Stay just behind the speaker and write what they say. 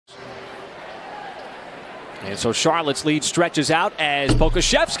And so Charlotte's lead stretches out as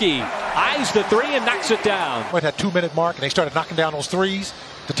Pokuševski eyes the three and knocks it down. At that 2-minute mark, and they started knocking down those threes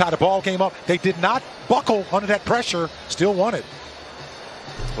to tie the ball game up. They did not buckle under that pressure, still won it.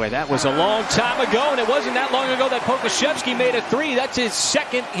 Boy, that was a long time ago, and it wasn't that long ago that Pokuševski made a three. That's his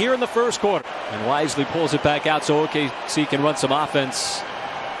second here in the first quarter. And wisely pulls it back out so OKC can run some offense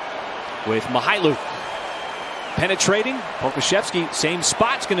with Mihailu. Penetrating, Pokuševski, same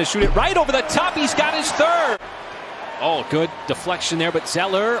spot's going to shoot it right over the top. He's got his third. Oh, good deflection there, but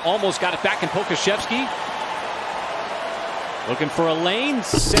Zeller almost got it back in Pokuševski. Looking for a lane,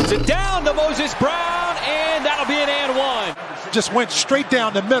 sends it down to Moses Brown, and that'll be an and one. Just went straight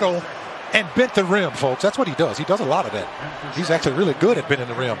down the middle and bent the rim, folks. That's what he does. He does a lot of that. He's actually really good at bending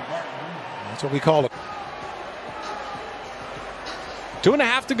the rim. That's what we call it.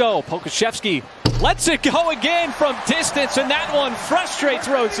 2.5 to go. Pokuševski lets it go again from distance, and that one frustrates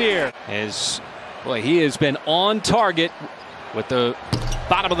Rozier. As boy, he has been on target with the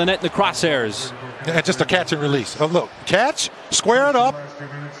bottom of the net in the crosshairs. And just a catch and release. Oh, look, catch, square it up.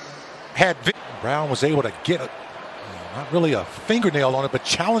 Brown was able to get it. Not really a fingernail on it, but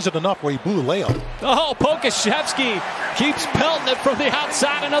challenged it enough where he blew the layup. Oh, Pokuševski keeps pelting it from the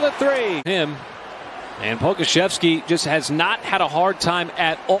outside. Another three. And Pokuševski just has not had a hard time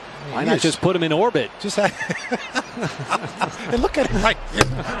at all. Why not just put him in orbit? And look at him right here.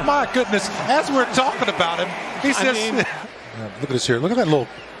 My goodness, as we're talking about him, he says, look at this here. Look at that little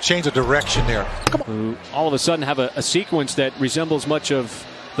change of direction there. Come on. All of a sudden have a sequence that resembles much of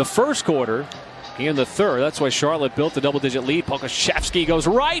the first quarter in the third. That's why Charlotte built the double-digit lead. Pokuševski goes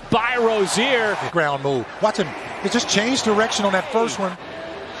right by Rozier. Ground move. Watch him. It just changed direction on that first one.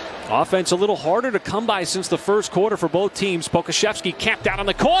 Offense a little harder to come by since the first quarter for both teams. Pokuševski camped out on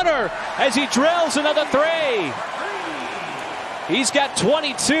the corner as he drills another three. He's got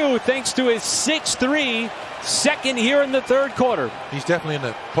 22 thanks to his 6-3 second here in the third quarter. He's definitely in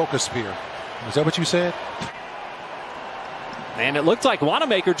the Poka sphere. Is that what you said? And it looked like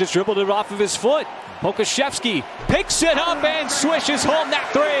Wanamaker just dribbled it off of his foot. Pokuševski picks it up and swishes home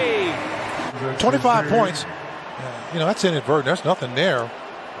that three. 25 points. You know, that's inadvertent. There's nothing there.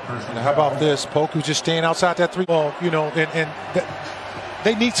 And how about this? Poku just staying outside that three ball, you know, and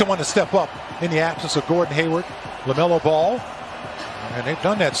they need someone to step up in the absence of Gordon Hayward, LaMelo Ball. And they've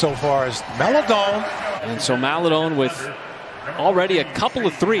done that so far as Maledon. And so Maledon with already a couple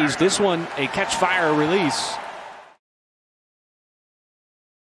of threes. This one a catch-fire release.